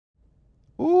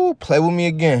Ooh, play with me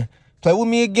again. Play with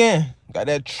me again. Got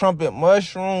that trumpet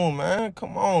mushroom, man.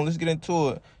 Come on, let's get into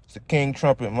it. It's the King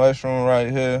Trumpet mushroom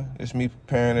right here. It's me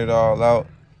preparing it all out.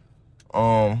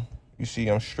 You see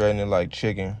I'm straightening it like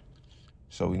chicken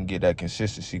so we can get that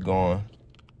consistency going.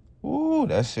 Ooh,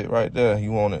 that's it right there.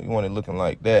 You want it looking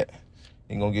like that.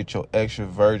 You're gonna get your extra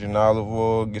virgin olive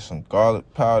oil, get some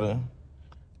garlic powder,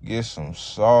 get some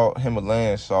salt,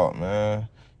 Himalayan salt, man.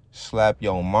 Slap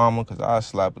your mama, cause I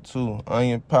slap her too.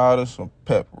 Onion powder, some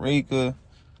paprika,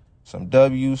 some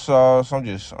W sauce. I'm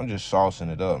just saucing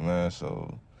it up, man.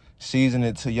 So season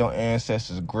it till your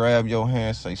ancestors grab your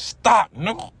hand, say stop,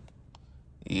 no.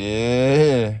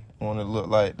 Yeah, want it to look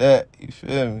like that. You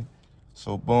feel me?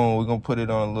 So boom, we're gonna put it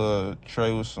on a little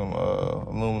tray with some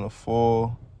aluminum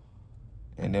foil,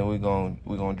 and then we're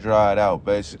gonna dry it out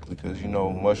basically, cause you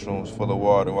know mushrooms full of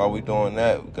water. While we doing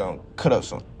that, we're gonna cut up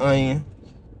some onion,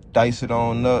 dice it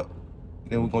on up.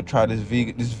 Then we're gonna try this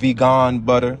vegan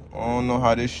butter. I don't know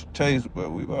how this tastes,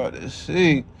 but we about to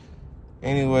see.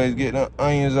 Anyways, get the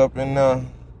onions up in there.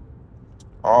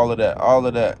 All of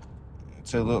that.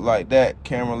 To look like that,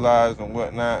 caramelized and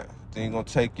whatnot. Then you're gonna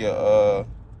take your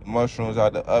mushrooms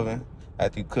out the oven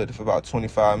after you cook it for about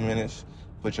 25 minutes.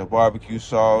 Put your barbecue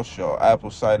sauce, your apple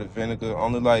cider vinegar,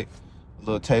 only like a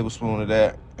little tablespoon of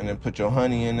that, and then put your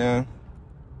honey in there.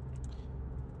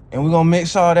 And we're gonna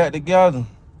mix all that together.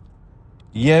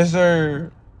 Yes,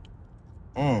 sir.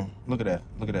 Look at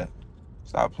that.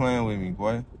 Stop playing with me,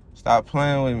 boy. Stop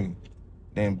playing with me.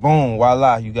 Then boom,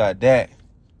 voila, you got that.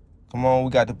 Come on,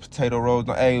 we got the potato rolls.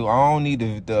 Hey, I don't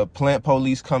need the plant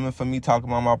police coming for me talking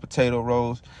about my potato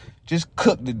rolls. Just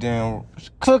cook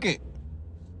just cook it.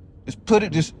 Just put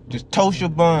it, just toast your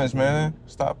buns, man.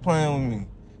 Stop playing with me.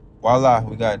 Voila,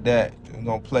 we got that. We're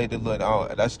gonna play the little,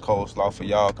 that's coleslaw for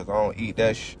y'all, cause I don't eat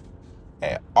that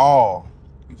at all.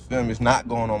 You feel me? It's not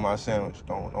going on my sandwich.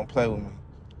 Don't play with me.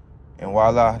 And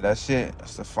voila, that's it.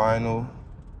 That's the final.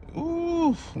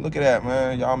 Ooh, look at that,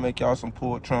 man. Y'all make y'all some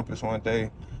pulled trumpets one day.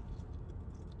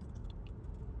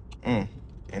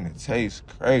 And it tastes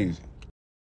crazy.